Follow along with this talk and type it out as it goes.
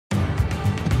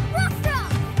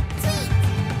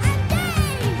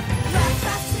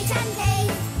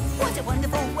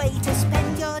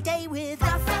day with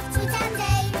Ruff-Ruff, Tweet and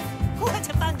Dave. What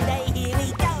a fun day, here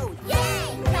we go!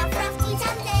 Yay! Ruff-Ruff, Tweet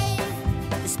and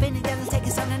Dave. The spinning devils take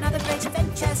us on another great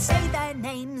adventure. Say their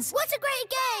names. What a great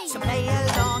game! So play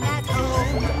along at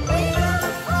home. We're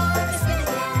off on the spinning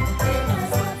land. Who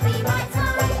knows what we might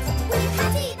find? With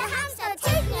Hatty the Hamster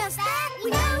taking us there, we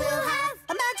know we'll have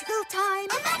A magical time.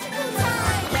 a magical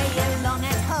time. Play along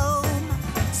at home.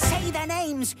 Say their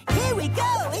names. Here we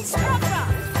go. It's Ruff-Ruff,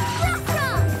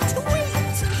 Ruff-Ruff, Tweet,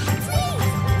 Tweet,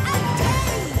 and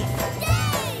Dave.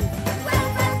 Dave.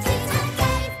 Ruff-Ruff, Tweet and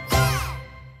Dave. Yeah!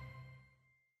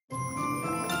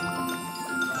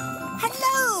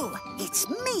 Hello! It's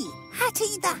me,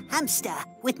 Hatty the Hamster,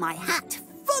 with my hat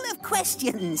full of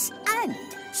questions and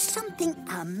something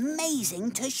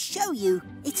amazing to show you.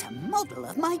 It's a model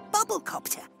of my bubble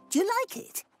copter. Do you like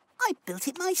it? I built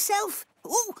it myself.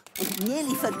 Oh, and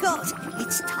nearly forgot.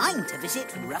 It's time to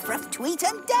visit Ruff-Ruff, Tweet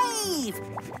and Dave.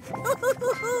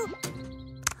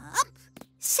 Up.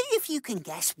 See if you can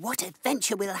guess what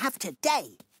adventure we'll have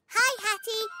today. Hi,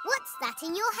 Hatty. What's that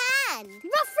in your hand?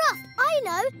 Ruff-Ruff, I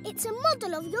know. It's a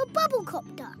model of your bubble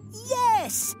copter.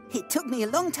 Yes! It took me a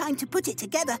long time to put it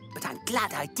together, but I'm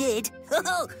glad I did.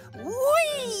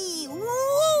 Whee!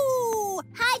 Woo!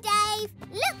 Hi, Dave.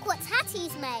 Look what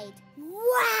Hatty's made.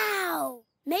 Wow!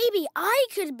 Maybe I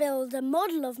could build a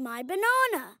model of my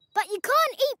banana. But you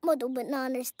can't eat model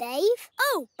bananas, Dave.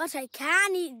 Oh, but I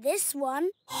can eat this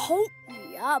one. Oh,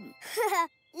 yum.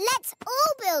 Let's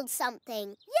all build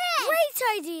something. Yay! Great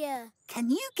idea. Can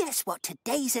you guess what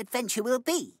today's adventure will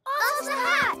be? Ask the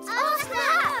hat! Ask the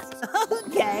hat!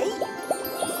 Okay.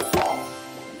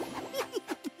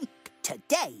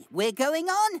 Today we're going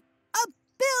on a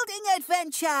building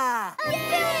adventure.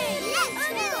 Yay! Let's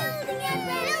build! Building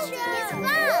adventure! It's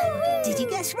fun! Did you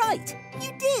guess right?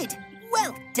 You did.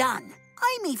 Well done.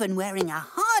 I'm even wearing a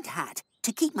hard hat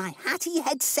to keep my hatty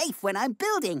head safe when I'm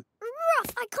building.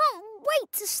 Ruff, I can't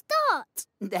wait to start.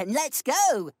 Then let's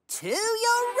go to your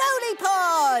roly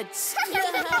pods.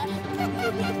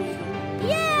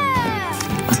 Yeah!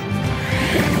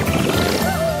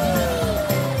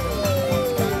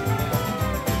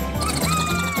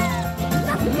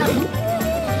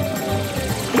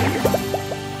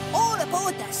 All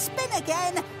aboard the spin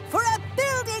again for a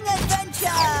building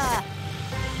adventure.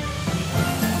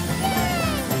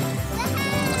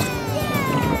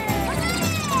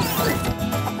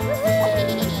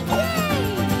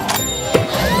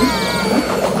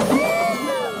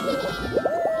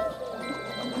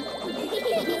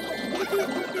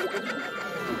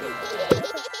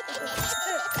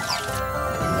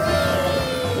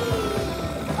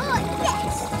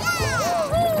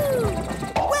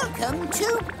 Welcome to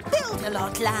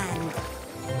Build-A-Lot Land.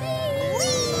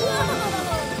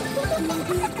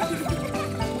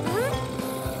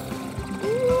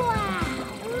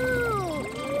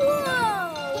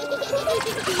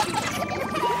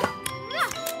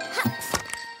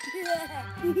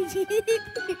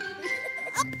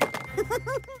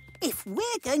 If we're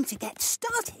going to get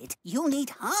started, you'll need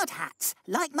hard hats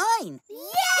like mine.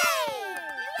 Yay!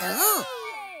 Oh.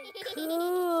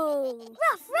 Cool.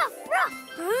 Ruff, Ruff, Ruff!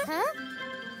 Huh?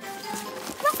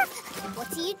 Ruff, Ruff.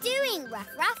 What are you doing, Ruff,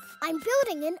 Ruff? I'm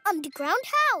building an underground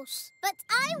house. But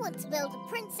I want to build a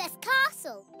princess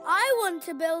castle. I want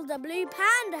to build a blue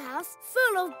panda house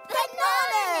full of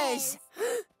Bananas!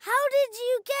 How did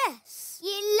you guess?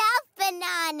 You love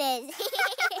bananas.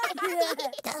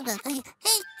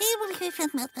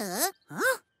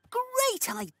 Huh? Great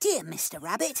idea, Mr.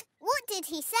 Rabbit. What did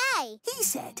he say? He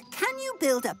said, can you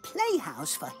build a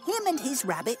playhouse for him and his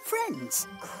rabbit friends?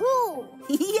 Cool.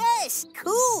 Yes,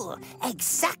 cool.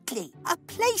 Exactly. A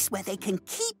place where they can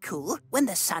keep cool when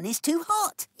the sun is too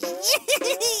hot.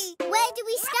 Where do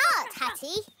we start,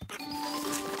 Hatty?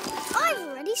 I've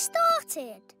already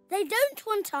started. They don't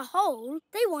want a hole,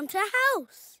 they want a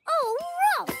house. Oh,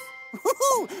 Ruff!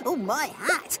 Oh, my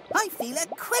hat. I feel a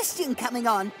question coming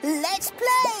on. Let's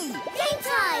play. Game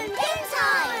time! Game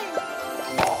time!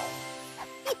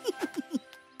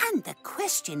 And the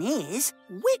question is,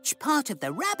 which part of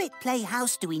the rabbit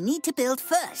playhouse do we need to build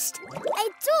first? A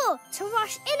door to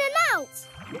rush in and out.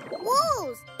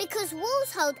 Walls, because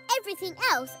walls hold everything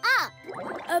else up.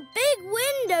 A big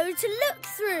window to look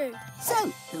through.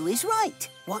 So, who is right?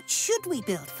 What should we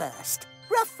build first?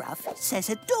 Ruff-Ruff says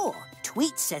a door,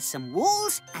 Tweet says some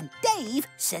walls, and Dave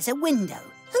says a window.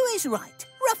 Who is right?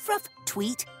 Ruff-Ruff,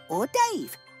 Tweet, or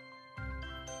Dave?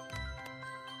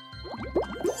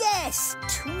 Yes,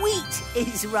 Tweet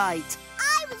is right.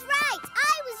 I was right!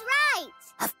 I was right!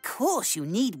 Of course you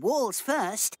need walls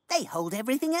first. They hold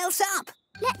everything else up.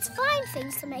 Let's find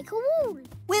things to make a wall.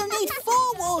 We'll need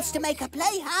 4 walls to make a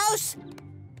playhouse.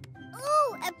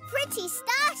 Ooh, a pretty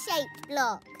star-shaped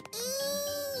block.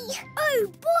 Eee! Oh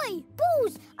boy,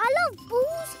 balls! I love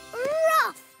balls.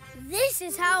 Ruff! This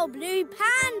is how blue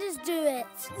pandas do it.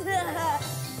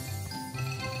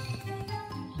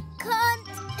 Can't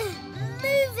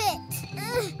move it.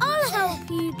 I'll help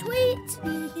you, Tweet.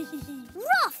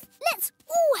 Ruff, let's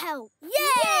all help.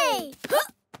 Yay!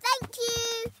 Thank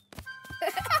you.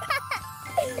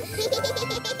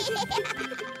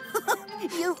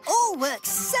 You all work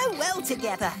so well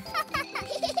together.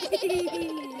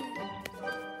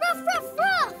 Ruff, ruff,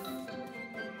 ruff!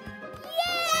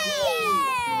 Yay!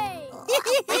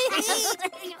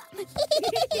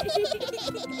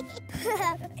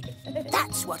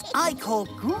 That's what I call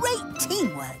great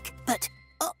teamwork. But,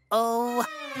 uh-oh.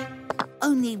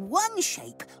 Only one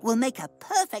shape will make a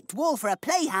perfect wall for a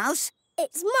playhouse.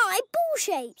 It's my ball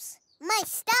shapes. My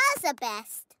stars are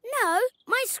best. No,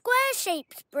 my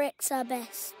square-shaped bricks are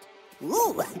best.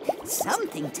 Ooh,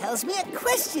 something tells me a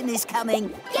question is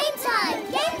coming. Game time!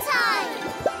 Game time!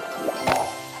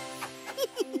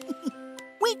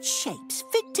 Which shapes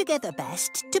fit together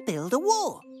best to build a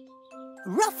wall?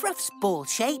 Ruff-Ruff's ball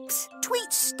shapes,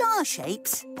 Tweet's star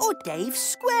shapes, or Dave's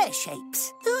square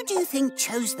shapes? Who do you think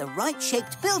chose the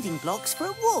right-shaped building blocks for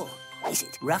a wall? Is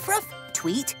it Ruff-Ruff,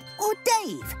 Tweet, or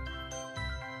Dave?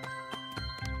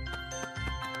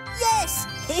 Yes,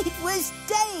 it was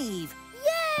Dave.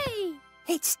 Yay!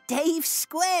 It's Dave's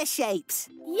square shapes.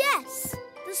 Yes,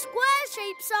 the square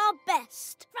shapes are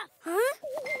best. Huh?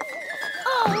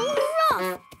 Oh,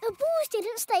 Ruff! The balls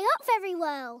didn't stay up very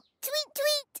well. Tweet,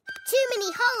 tweet! Too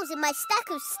many holes in my stack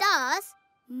of stars.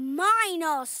 Mine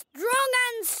are strong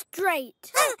and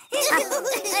straight. Look,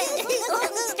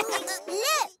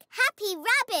 happy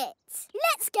rabbits.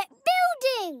 Let's get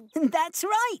building. That's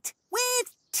right,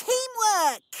 with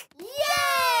teamwork.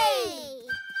 Yay!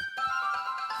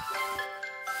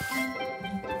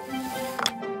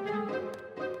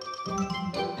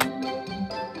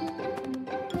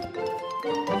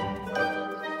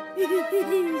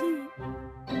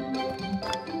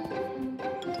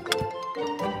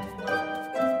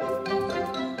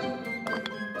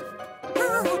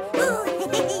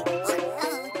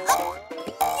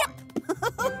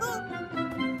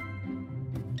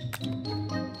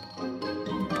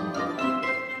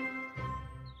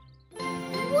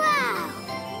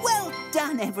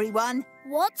 Everyone.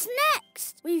 What's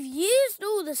next? We've used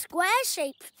all the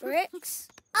square-shaped bricks.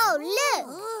 Oh, look!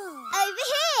 Over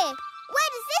here! Where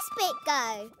does this bit go?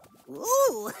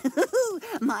 Ooh,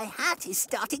 my hat is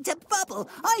starting to bubble.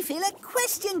 I feel a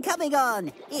question coming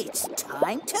on. It's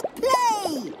time to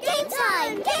play! Game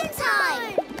time! Game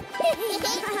time!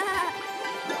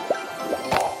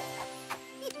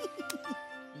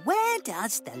 Where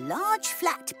does the large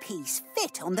flat piece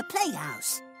fit on the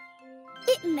playhouse?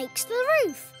 It makes the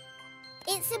roof.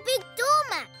 It's a big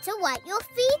doormat to wipe your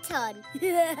feet on.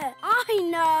 I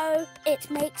know. It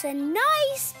makes a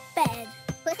nice bed.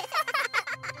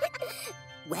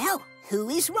 Well, who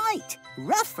is right?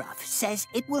 Ruff-Ruff says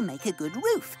it will make a good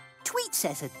roof. Tweet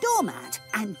says a doormat.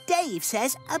 And Dave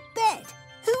says a bed.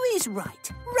 Who is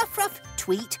right? Ruff-Ruff,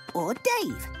 Tweet or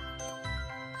Dave?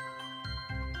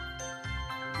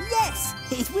 Yes,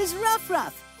 it was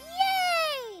Ruff-Ruff.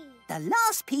 The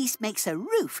last piece makes a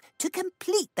roof to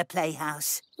complete the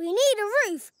playhouse. We need a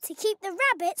roof to keep the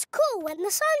rabbits cool when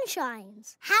the sun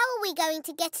shines. How are we going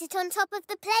to get it on top of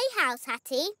the playhouse,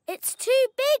 Hatty? It's too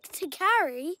big to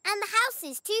carry. And the house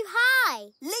is too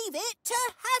high. Leave it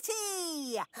to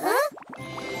Hatty! Huh?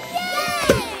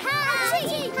 Yay!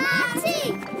 Hatty!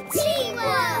 Hatty!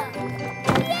 Teamwork!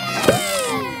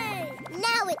 Yay!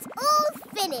 Now it's all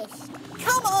finished.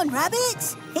 Come on,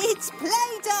 rabbits! It's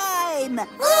playtime! Look,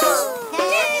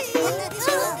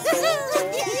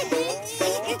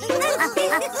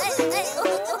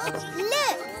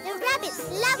 the rabbits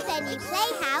love their new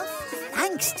playhouse.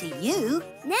 Thanks to you.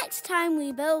 Next time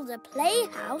we build a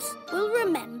playhouse, we'll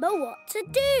remember what to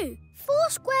do. 4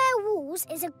 square walls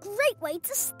is a great way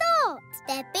to start.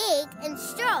 They're big and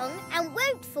strong and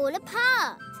won't fall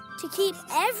apart. To keep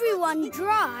everyone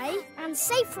dry and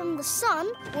safe from the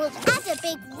sun, we'll add a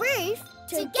big roof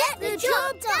to get the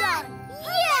job done.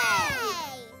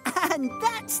 Yay! And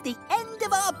that's the end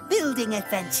of our building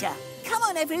adventure. Come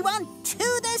on, everyone, to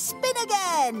the spin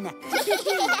again.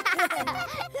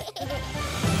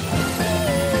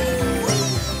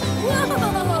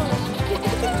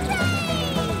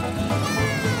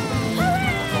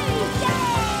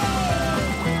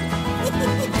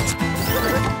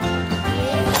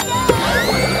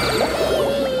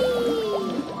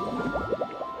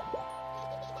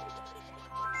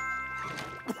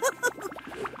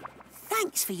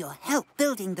 Thanks for your help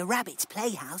building the rabbit's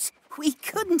playhouse. We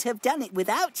couldn't have done it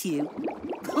without you.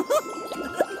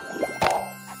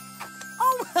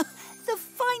 Oh, the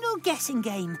final guessing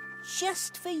game,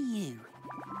 just for you.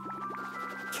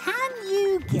 Can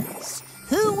you guess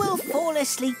who will fall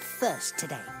asleep first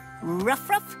today?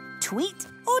 Ruff-Ruff, Tweet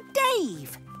or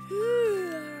Dave?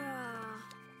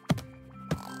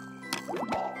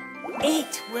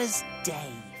 It was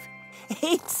Dave.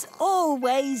 It's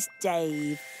always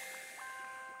Dave.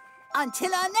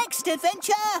 Until our next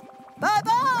adventure, bye-bye!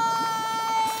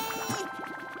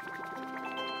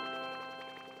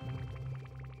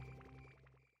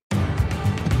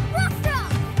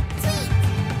 Ruff-Ruff, Tweet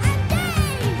and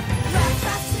Dave!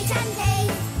 Ruff-Ruff, Tweet and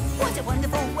Dave! What a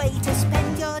wonderful way to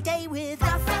spend your day with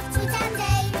Ruff-Ruff, Tweet and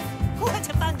Dave! What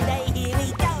a fun day, here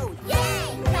we go!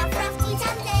 Yay! Ruff-Ruff, Tweet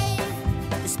and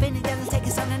Dave! The spinning devils take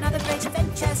us on another great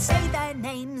adventure. Say their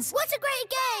names. What a great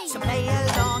game! So play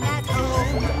along at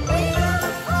home. The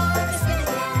spinning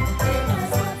wheel, who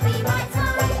knows what we might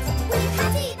find? With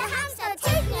Hatty the Hamster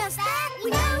taking us there, we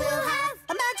know we'll have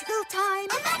A magical time.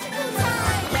 a magical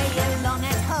time! Play along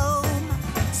at home.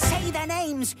 Say their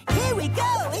names. Here we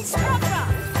go. It's Ruff-Ruff,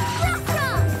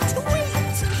 Ruff-Ruff! Tweet,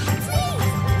 Tweet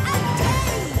and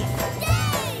Dave.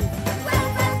 Dave!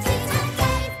 Ruff-Ruff, Tweet and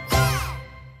Dave! Yeah!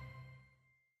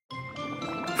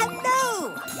 Hello.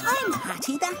 I'm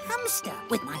Hatty the Hamster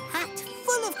with my hat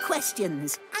full of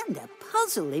questions and a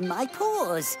puzzle in my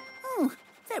paws. Oh,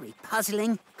 very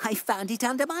puzzling. I found it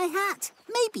under my hat.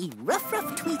 Maybe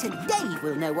Ruff-Ruff, Tweet and Dave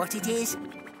will know what it is.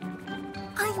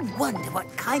 I wonder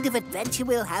what kind of adventure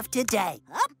we'll have today.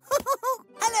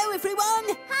 Hello,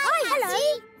 everyone. Hi,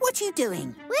 hello. What are you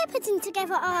doing? We're putting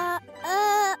together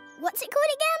what's it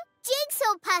called again?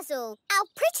 Jigsaw puzzle. Our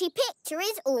pretty picture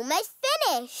is almost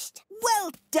finished.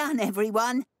 Well done,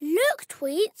 everyone. Look,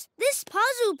 Tweet, this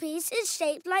puzzle piece is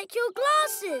shaped like your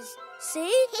glasses.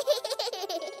 See?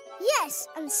 Yes,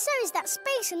 and so is that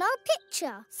space in our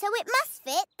picture. So it must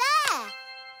fit there.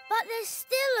 But there's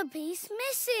still a piece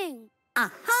missing.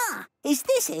 Aha! Is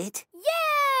this it?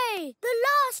 Yay! The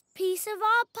last piece of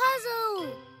our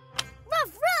puzzle.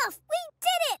 Ruff-Ruff, we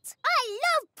did it! I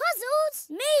love puzzles!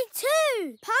 Me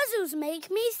too! Puzzles make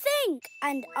me think,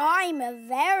 and I'm a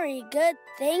very good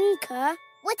thinker.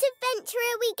 What adventure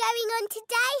are we going on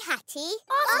today, Hatty?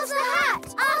 Ask the hat!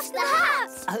 Ask the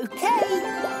hat! Okay.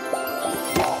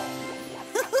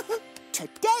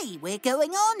 Today we're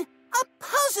going on a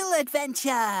puzzle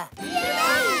adventure. Puzzle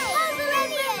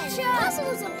adventure!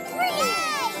 Puzzles are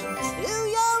brilliant! To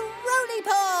your roly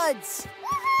pods.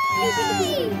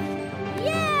 Yay!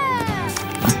 Yeah!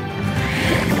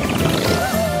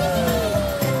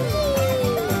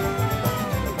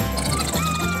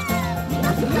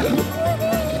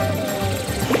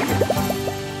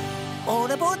 All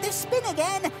aboard the spin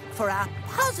again for our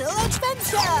puzzle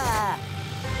adventure.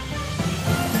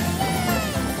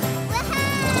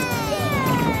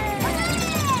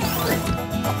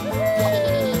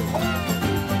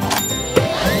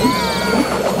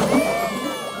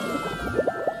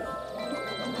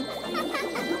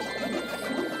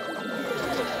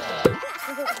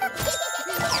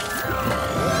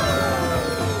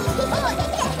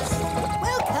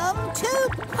 Welcome to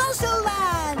Puzzle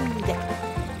Land.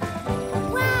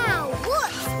 Wow,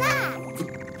 what's that?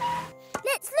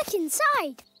 Let's look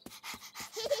inside.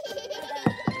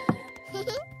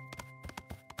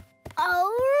 Oh,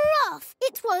 Ruff,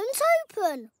 it won't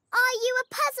open. Are you a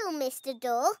puzzle, Mr.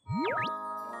 Door?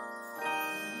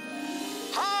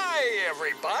 Hi,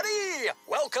 everybody!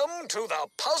 Welcome to the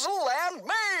Puzzle Land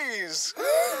Maze!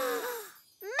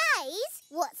 Maze?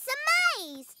 What's a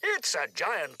maze? It's a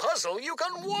giant puzzle you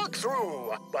can walk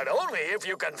through, but only if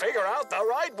you can figure out the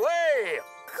right way.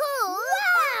 Cool!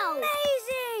 Wow!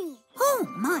 Amazing! Oh,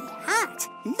 my hat.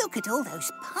 Look at all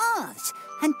those paths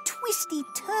and twisty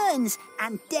turns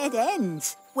and dead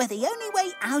ends, where the only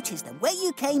way out is the way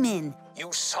you came in.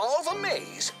 You solve a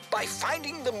maze by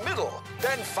finding the middle,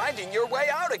 then finding your way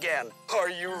out again. Are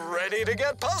you ready to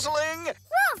get puzzling?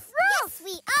 Ruff-Ruff! Yes,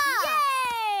 we are!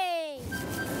 Yay!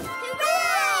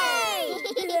 Hooray!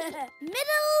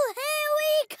 Middle, here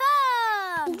we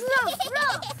come!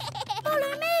 Ruff-Ruff!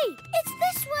 Follow me! It's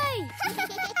this way!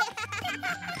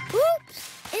 Oops!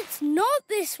 It's not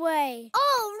this way!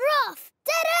 Oh, Ruff!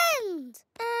 Dead end!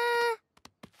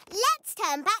 Let's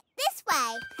turn back this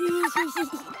way.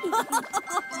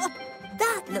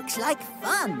 That looks like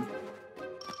fun.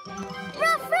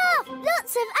 Ruff-Ruff!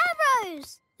 Lots of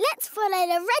arrows! Let's follow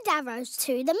the red arrows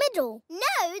to the middle. No,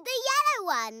 the yellow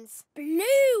ones.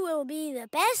 Blue will be the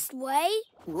best way.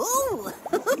 Whoa!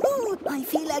 I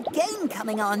feel a game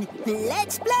coming on.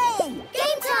 Let's play!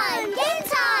 Game time! Game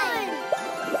time!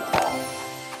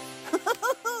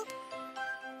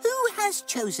 has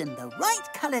chosen the right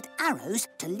coloured arrows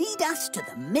to lead us to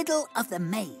the middle of the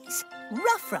maze.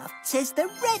 Ruff-Ruff says the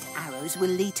red arrows will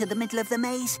lead to the middle of the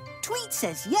maze. Tweet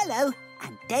says yellow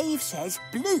and Dave says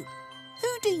blue.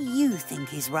 Who do you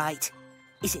think is right?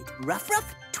 Is it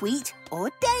Ruff-Ruff, Tweet or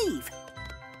Dave?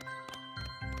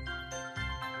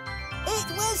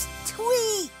 It was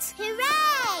Tweet!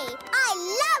 Hooray! I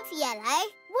love yellow.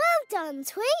 Well done,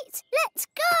 Tweet. Let's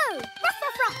go.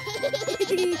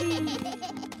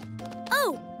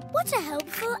 Oh, what a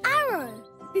helpful arrow.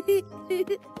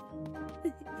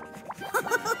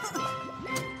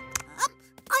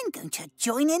 I'm going to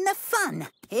join in the fun.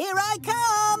 Here I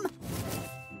come.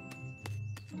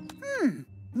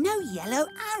 No yellow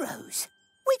arrows.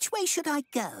 Which way should I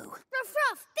go?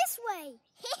 Ruff-Ruff, this way.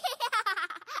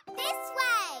 This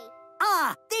way.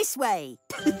 Ah, this way.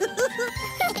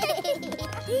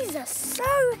 These are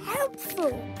so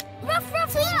helpful.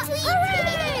 Ruff-Ruff,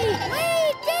 hooray! We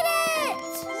did it!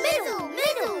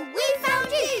 Middle, we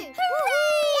found you.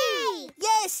 Hooray!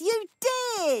 Yes, you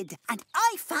did. And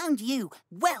I found you.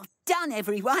 Well done,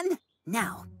 everyone.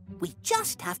 Now, we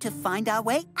just have to find our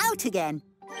way out again.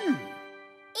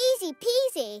 Easy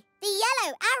peasy. The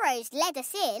yellow arrows led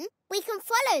us in. We can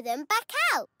follow them back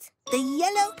out. The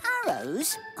yellow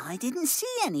arrows? I didn't see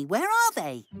any. Where are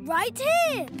they? Right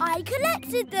here. I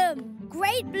collected them.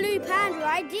 Great blue panda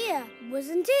idea,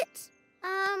 wasn't it?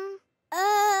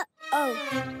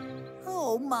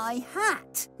 Oh, my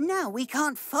hat. Now we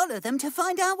can't follow them to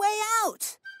find our way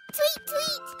out. Tweet,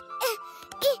 tweet.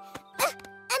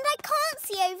 And I can't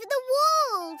see over the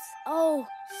walls. Oh,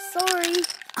 sorry.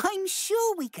 I'm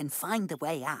sure we can find the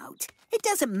way out. It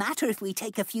doesn't matter if we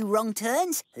take a few wrong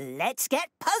turns. Let's get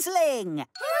puzzling.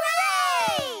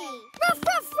 Hooray! Ruff,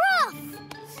 ruff, ruff!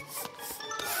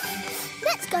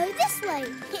 Let's go this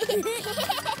way.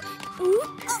 Ooh.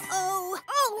 Uh-oh.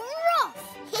 Oh, Ruff!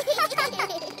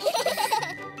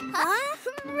 Huh?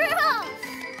 Ruff!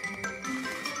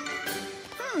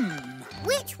 Hmm.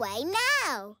 Which way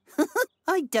now?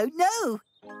 I don't know.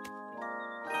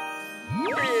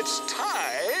 It's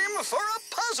time for a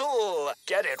puzzle.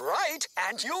 Get it right,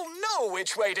 and you'll know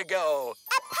which way to go.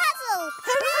 A puzzle!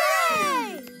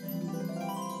 Hooray!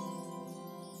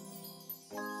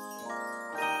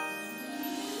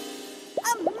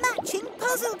 A matching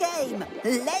puzzle game.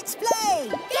 Let's play.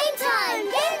 Game time!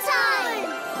 Game time!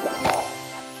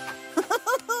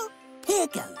 Here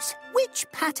goes. Which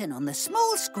pattern on the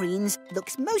small screens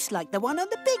looks most like the one on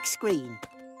the big screen?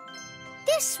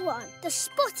 This one, the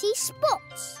spotty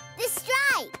spots. The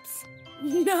stripes.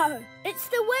 No, it's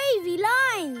the wavy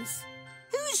lines.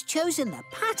 Who's chosen the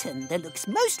pattern that looks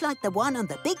most like the one on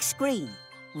the big screen?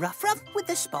 Ruff-Ruff with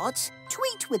the spots,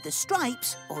 Tweet with the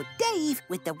stripes, or Dave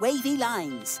with the wavy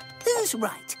lines? Who's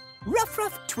right?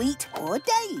 Ruff-Ruff, Tweet, or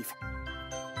Dave?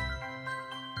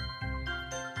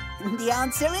 The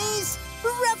answer is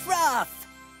Ruff-Ruff!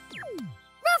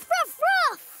 Ruff, ruff,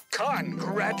 ruff!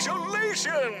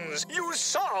 Congratulations! You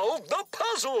solved the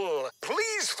puzzle.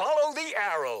 Please follow the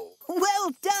arrow.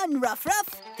 Well done,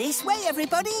 Ruff-Ruff. This way,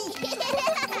 everybody.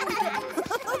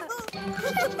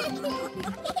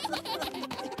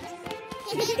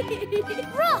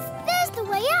 Ruff, there's the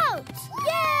way out!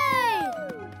 Yay!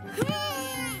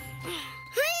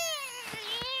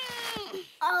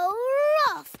 Oh,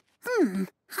 Ruff!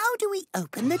 How do we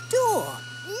open the door?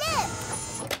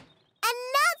 Look!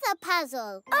 Another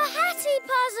puzzle. A Hatty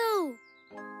puzzle!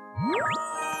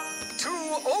 To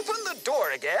open the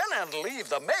door again and leave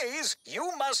the maze,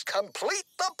 you must complete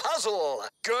the puzzle.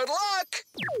 Good luck!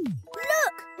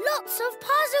 Look, lots of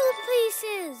puzzle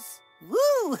pieces!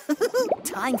 Woo!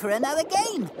 Time for another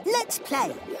game. Let's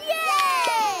play.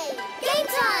 Yay! Game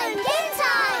time! Game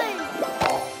time!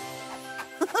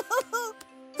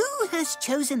 Who has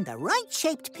chosen the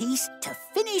right-shaped piece to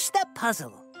finish the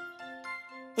puzzle?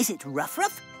 Is it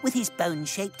Ruff-Ruff with his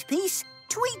bone-shaped piece,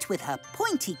 Tweet with her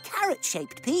pointy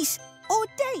carrot-shaped piece, or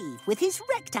Dave with his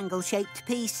rectangle-shaped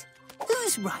piece?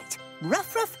 Who's right?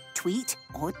 Ruff-Ruff, Tweet,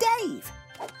 or Dave?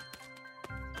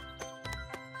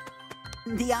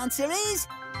 The answer is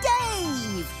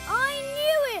Dave! I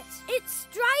knew it! It's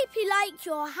stripy like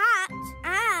your hat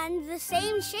and the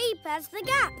same shape as the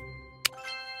gap.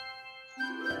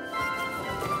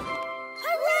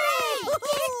 Hooray!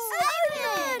 It's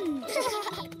open!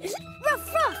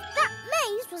 Ruff-Ruff, that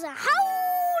maze was a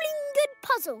howling good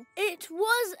puzzle. It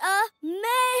was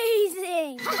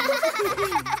amazing!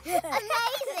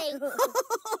 Amazing!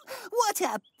 What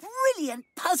a brilliant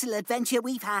puzzle adventure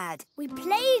we've had. We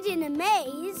played in a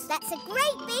maze. That's a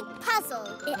great big puzzle.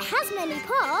 It has many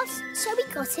parts, so we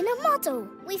got in a muddle.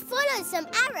 We followed some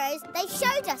arrows. They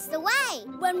showed us the way.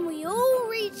 When we all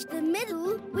reached the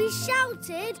middle, we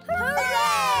shouted,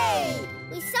 Hooray!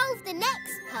 We solved the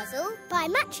next puzzle by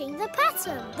matching the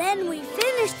pattern. Then we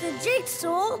finished the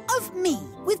jigsaw Of me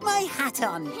with my hat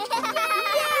on. Yeah!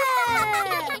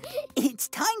 It's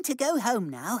time to go home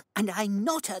now, and I'm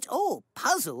not at all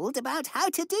puzzled about how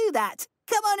to do that.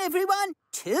 Come on, everyone,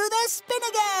 to the spin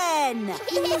again!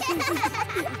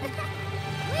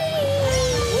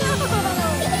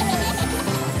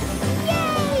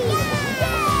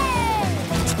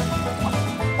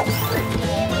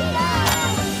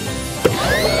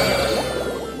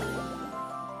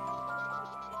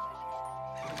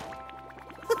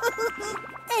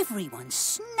 Everyone's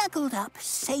snuggled up,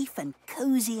 safe and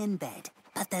cosy in bed.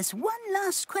 But there's one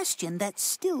last question that's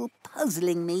still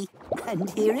puzzling me. And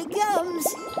here it comes.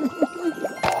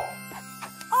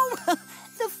 Oh,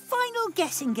 the final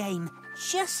guessing game,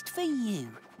 just for you.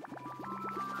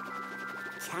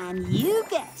 Can you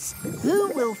guess who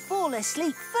will fall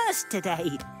asleep first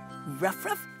today?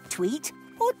 Ruff-Ruff, Tweet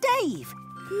or Dave?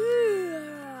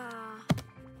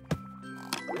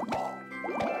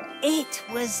 It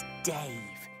was Dave.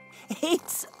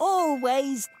 It's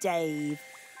always Dave.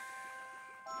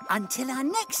 Until our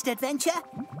next adventure,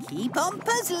 keep on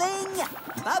puzzling.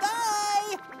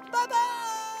 Bye-bye.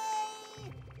 Bye-bye.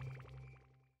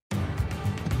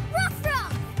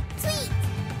 Ruff-Ruff, Tweet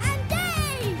and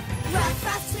Dave.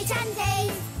 Ruff-Ruff, Tweet and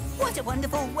Dave. What a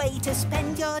wonderful way to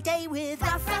spend your day with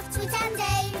Ruff-Ruff, Tweet and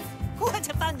Dave. What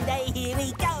a fun day. Here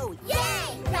we go.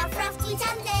 Yay! Ruff-Ruff, Tweet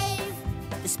and Dave.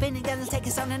 The spinning girls take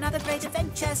us on another great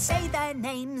adventure. Say their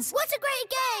names. What a great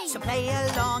game! So play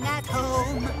along at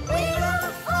home. We're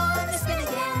off on the spin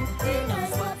again. Who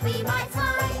knows what we might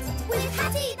find? With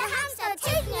Hatty the Hamster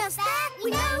taking us there, we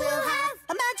know we'll have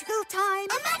A magical time.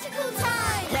 a magical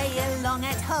time. Play along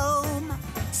at home.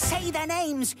 Say their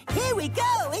names. Here we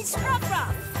go. It's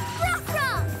Ruff-Ruff,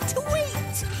 Ruff-Ruff,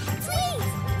 Tweet, Tweet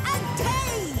and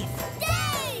Dave.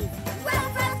 Dave.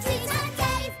 Ruff-Ruff, Tweet and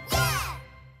Dave. Yeah!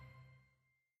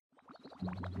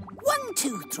 1,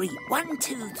 2, 3. 1,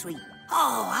 2, 3.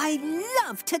 Oh, I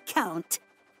love to count.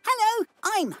 Hello,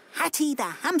 I'm Hatty the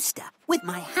Hamster with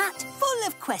my hat full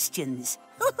of questions.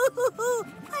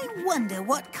 I wonder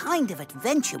what kind of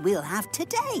adventure we'll have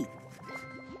today.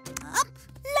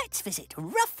 Let's visit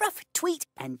Ruff-Ruff, Tweet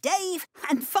and Dave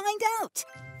and find out.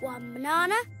 1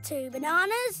 banana, 2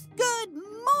 bananas, Good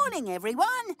morning,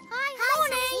 everyone. Hi,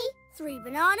 Hatty. 3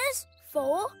 bananas,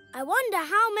 4. I wonder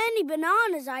how many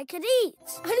bananas I could eat.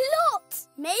 A lot!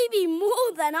 Maybe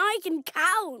more than I can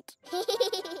count.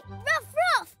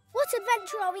 Ruff-Ruff, what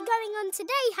adventure are we going on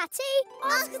today, Hatty?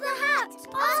 Ask the hat!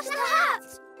 Ask the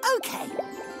hat! Okay.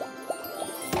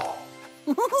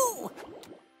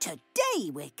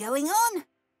 Today we're going on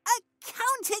a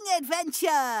counting adventure.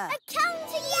 A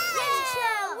counting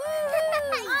adventure!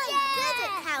 I'm good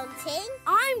at counting.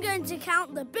 I'm going to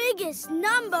count the biggest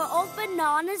number of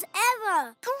bananas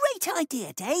ever. Great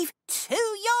idea, Dave. To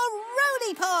your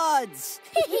roly pods.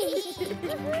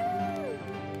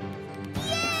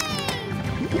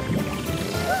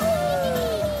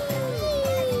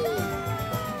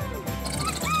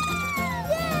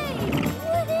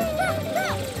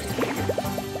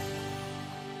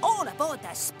 All aboard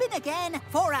the spin again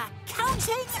for a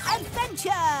counting adventure.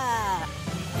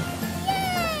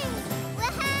 Yay!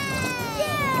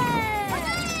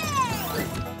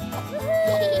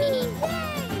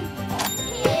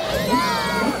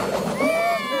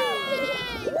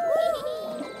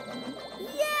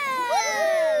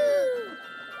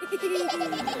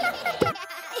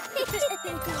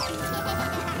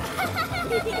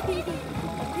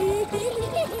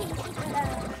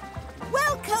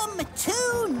 Welcome to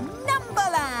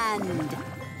Numberland.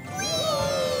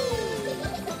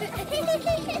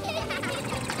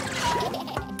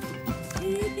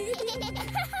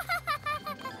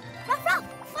 Ruff-Ruff,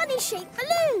 funny-shaped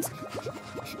balloons.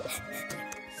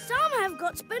 Some have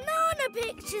got banana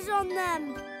pictures on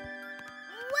them.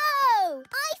 Whoa!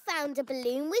 I found a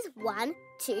balloon with 1,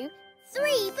 2,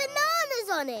 3 bananas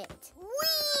on it.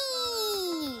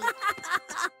 Whee!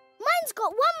 Mine's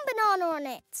got 1 banana on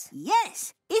it.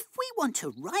 Yes, if we want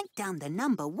to write down the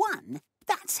number 1,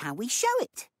 that's how we show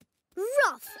it.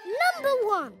 Ruff, number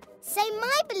 1. So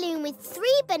my balloon with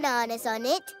 3 bananas on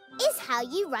it is how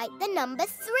you write the number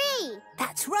 3.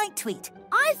 That's right, Tweet.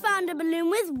 I found a balloon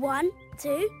with 1,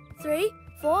 2, 3,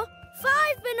 4,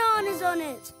 5 bananas on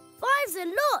it. 5's a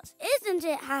lot, isn't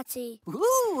it, Hatty?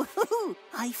 Ooh,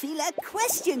 I feel a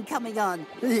question coming on.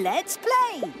 Let's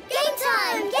play. Game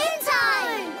time! Game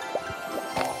time!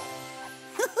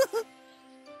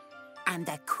 And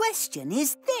the question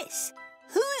is this.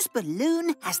 Whose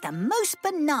balloon has the most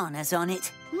bananas on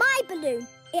it? My balloon.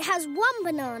 It has 1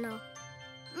 banana.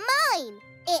 Mine!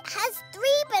 It has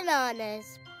 3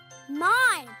 bananas.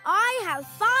 Mine. I have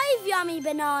 5 yummy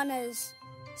bananas.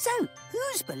 So,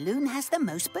 whose balloon has the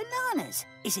most bananas?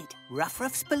 Is it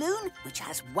Ruff-Ruff's balloon, which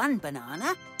has 1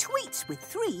 banana, Tweet's with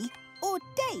 3, or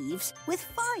Dave's with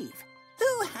 5?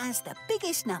 Who has the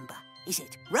biggest number? Is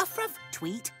it Ruff-Ruff,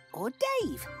 Tweet, or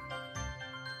Dave?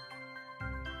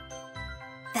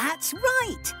 That's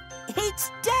right!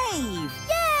 It's Dave!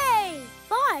 Yay!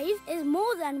 5 is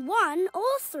more than 1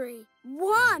 or 3.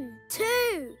 1,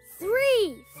 2,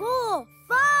 3, 4,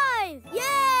 5!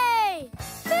 Yay!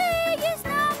 Biggest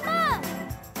number!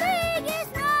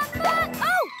 Biggest number!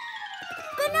 Oh!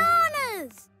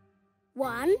 Bananas!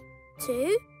 1,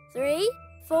 2, 3,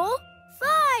 4,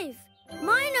 5.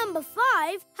 My number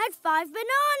 5 had 5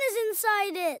 bananas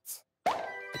inside it.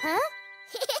 Huh?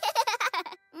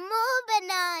 More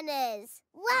bananas.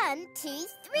 1, 2,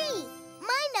 3.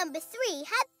 My number 3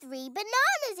 had 3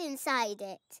 bananas inside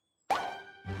it.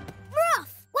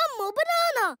 Ruff! 1 more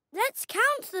banana. Let's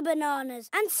count the bananas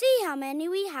and see how many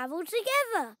we have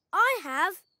altogether. I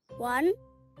have 1,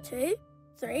 2,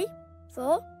 3,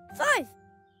 4, 5.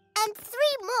 And 3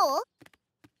 more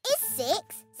is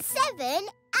 6, 7, 8.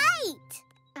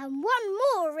 And 1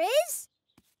 more is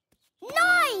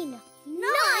 9. 9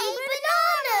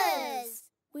 bananas!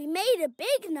 We made a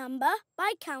big number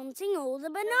by counting all the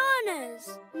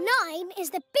bananas. 9 is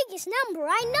the biggest number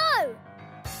I know.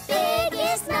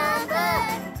 Biggest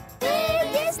number!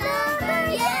 Biggest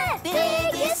number! Yeah!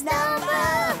 Biggest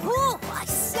number! Oh, I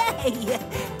say!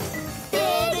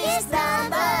 Biggest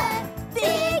number!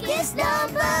 Biggest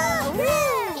number! Woo!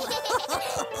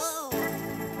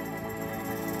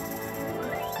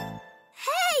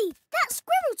 Hey! That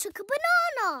squirrel took a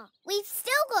banana. We've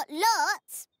still got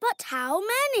lots. But how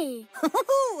many?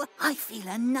 I feel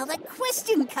another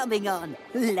question coming on.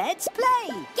 Let's play.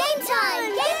 Game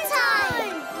time! Game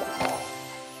time!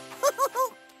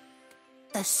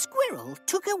 The squirrel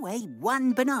took away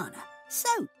 1 banana.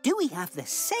 So, do we have the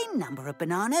same number of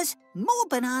bananas, more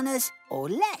bananas, or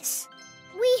less?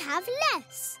 We have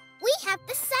less. We have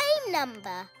the same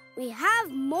number. We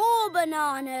have more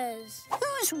bananas.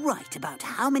 Who's right about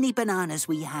how many bananas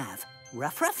we have?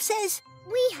 Ruff-Ruff says.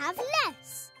 We have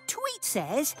less. Tweet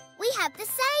says. We have the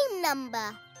same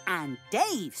number. And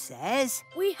Dave says.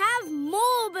 We have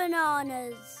more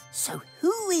bananas. So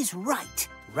who is right?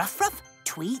 Ruff-Ruff,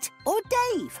 Tweet, or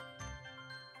Dave?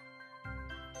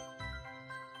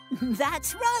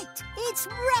 That's right. It's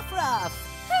Ruff-Ruff.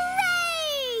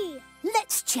 Hooray!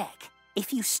 Let's check.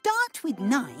 If you start with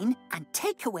 9 and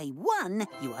take away 1,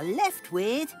 you are left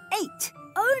with 8.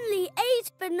 Only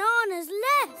 8 bananas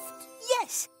left.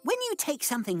 Yes, when you take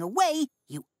something away,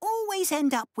 you always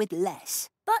end up with less.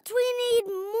 But we need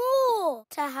more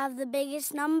to have the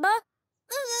biggest number.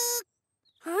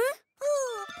 Huh?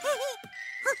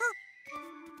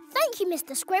 Thank you,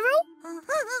 Mr. Squirrel.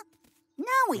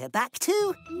 Now we're back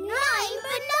to... 9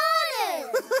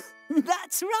 bananas!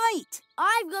 That's right.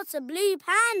 I've got a blue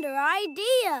panda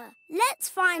idea. Let's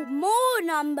find more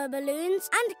number balloons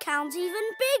and count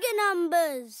even bigger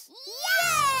numbers.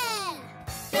 Yeah!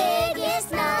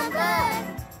 Biggest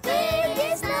number!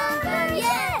 Biggest number!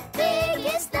 Yeah!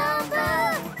 Biggest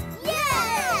number!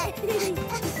 Yeah!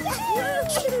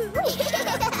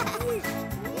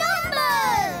 Number!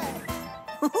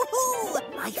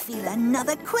 I feel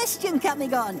another question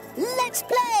coming on. Let's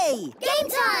play. Game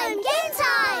time! Game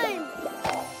time!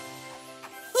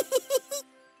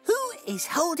 Who is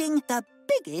holding the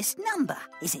biggest number?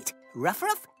 Is it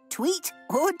Ruff-Ruff, Tweet,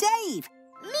 or Dave?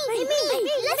 Me!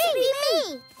 Let it be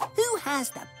me! Who has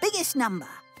the biggest number?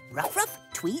 Ruff-Ruff,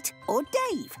 Tweet, or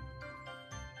Dave?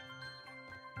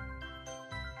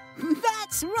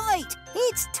 That's right!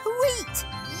 It's Tweet!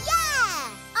 Yeah!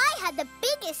 I had the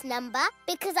biggest number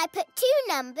because I put 2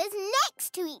 numbers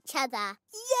next to each other.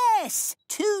 Yes!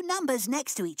 2 numbers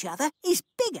next to each other is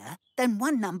bigger than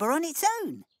 1 number on its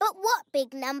own. But what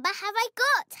big number have I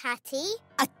got, Hatty?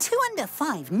 A 2 and a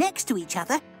 5 next to each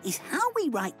other is how we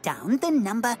write down the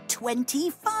number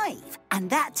 25. And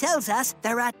that tells us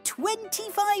there are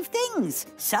 25 things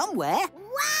somewhere.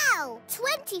 Wow!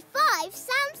 25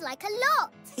 sounds like a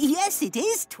lot. Yes, it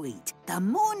is, Tweet. The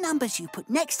more numbers you put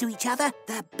next to each other,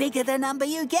 the bigger the number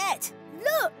you get.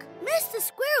 Look, Mr.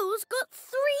 Squirrel's got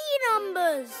 3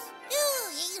 numbers.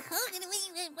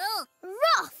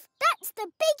 Ruff, that's the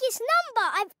biggest number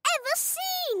I've ever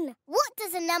seen. What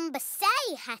does a number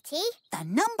say, Hatty? The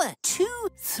number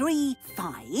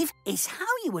 235 is how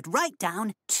you would write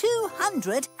down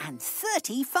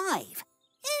 235.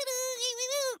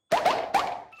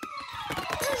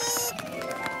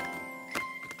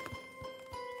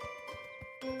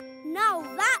 Now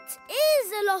that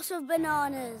is a lot of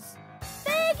bananas.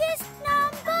 Biggest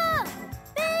number!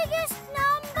 Biggest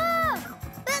number!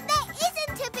 But there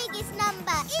isn't a biggest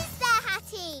number, is there,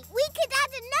 Hatty? We could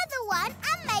add another one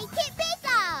and make it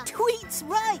bigger. Tweet's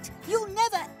right. You'll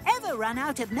never, ever run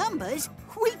out of numbers.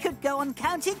 We could go on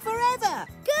counting forever.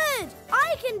 Good!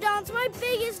 I can dance my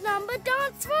biggest number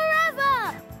dance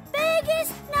forever!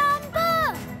 Biggest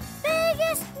number!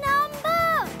 Biggest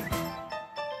number!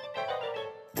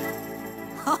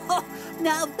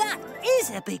 Now that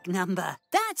is a big number.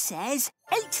 That says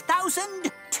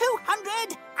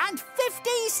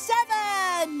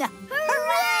 8,257!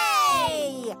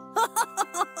 Hooray!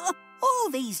 All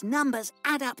these numbers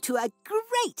add up to a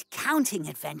great counting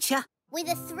adventure. With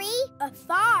a 3, A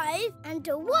 5 and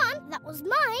a 1, that was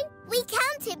mine, we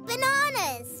counted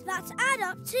bananas. that add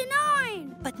up to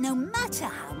 9. But no matter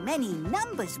how many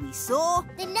numbers we saw,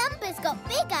 The numbers got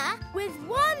bigger. With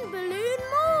 1 balloon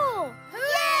more.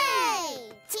 Hooray!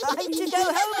 time to go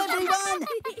home, everyone!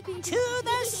 To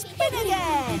the spin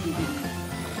again!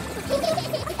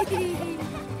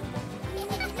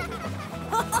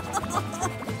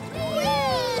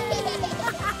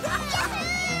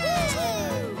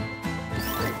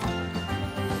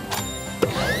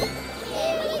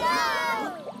 Here we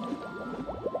go!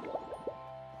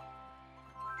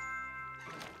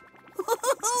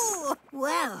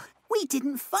 Well, we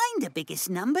didn't find a biggest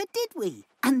number, did we?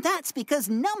 And that's because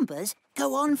numbers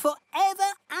go on forever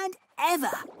and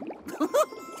ever.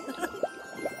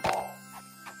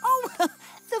 Oh,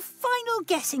 the final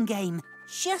guessing game,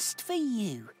 just for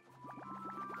you.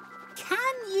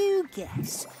 Can you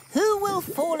guess who will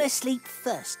fall asleep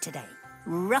first today?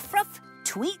 Ruff-Ruff,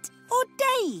 Tweet, or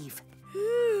Dave?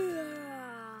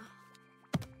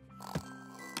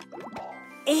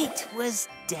 It was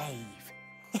Dave.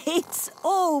 It's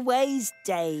always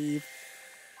Dave.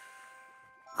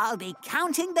 I'll be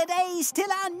counting the days till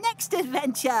our next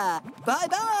adventure.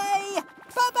 Bye-bye.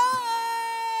 Bye-bye.